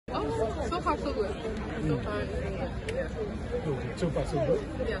So far, so good. So far, yeah. Okay, so far, so good?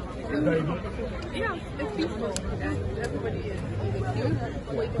 Yeah. Very good? Yeah, it's peaceful. And everybody is in the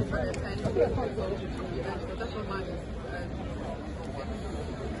queue, waiting for their time to go. So that's what matters.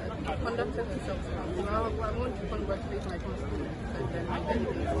 Conducted themselves well. I want to congratulate my constituents and then my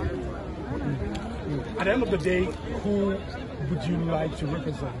delegates as well. At the end of the day, who would you like to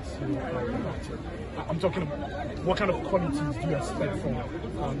represent your party? I'm talking about what kind of qualities do you expect from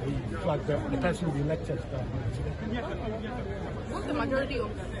the person who will be elected today? What the majority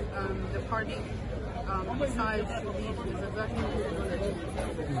of the party decides to lead is exactly who they're going to lead.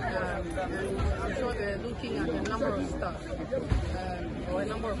 And I'm sure they're looking at a number of stuff or a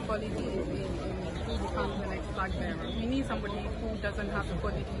number of qualities in who becomes the next flag bearer. We need somebody who doesn't have the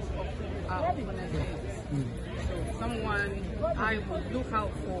qualities of our opponent is. So someone I would look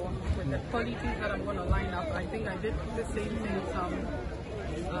out for with the qualities that I'm going to line up. I think I did the same thing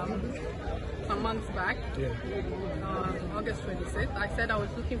some months back, August 26th. I said I was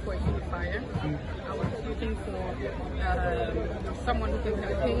looking for a unifier. I was looking for someone who can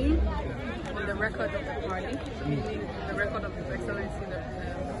campaign on the record of the party, meaning the record of His Excellency the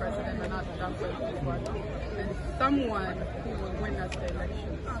President and Adwoa, and someone who will win us the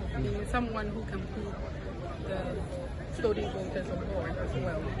elections, meaning someone who can put the stolen voters on board as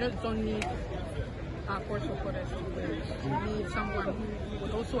well. We just don't need our core supporters to win. We need someone who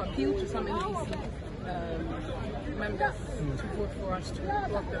would also appeal to some NPP members to vote for us to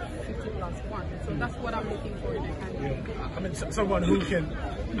block the 50+1. So that's what I'm looking for in a candidate. I mean, someone who can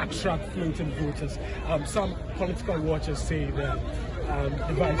attract floating voters. Some political watchers say that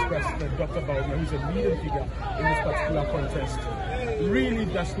the Vice President, Dr. Bauman, who's a leading figure in this particular contest, really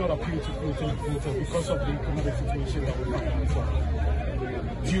does not appeal to floating voters because of the economic situation that we're in. So,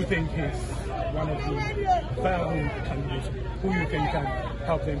 do you think he's one of the viable candidates who you think can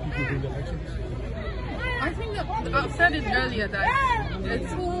help the NPP win the elections? I think that I've said it earlier that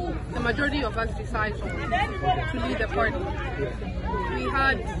it's who the majority of us decides on to lead the party. We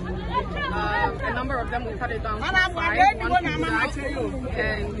had a number of them. We cut it down to 5, one and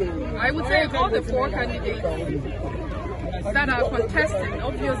I would say all the 4 candidates that are contesting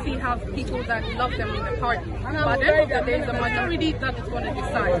obviously have people that love them in the party. But at the end of the day, the majority that is going to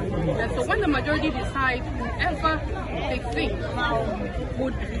decide. And so when the majority decides, whoever they think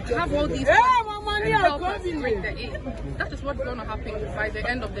would have all these and help us break the aim, that is what's going to happen by the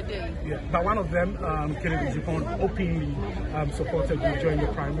end of the day. Yeah, but one of them, Kennedy Jupon, openly supported you during the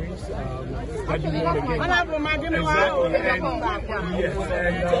primaries. That you won again. Exactly. And, yes,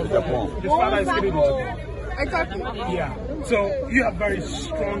 and his father is Kennedy Jupon. Exactly. Yeah. So you have very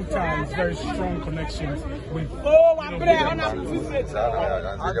strong ties, very strong connections with. So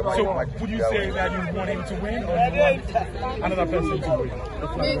would you say that you want him to win, or you want another person to win?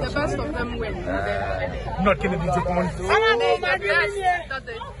 May the best of them win. Not Kennedy Jupon. May the best that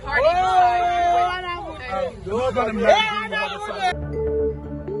the party decides to win.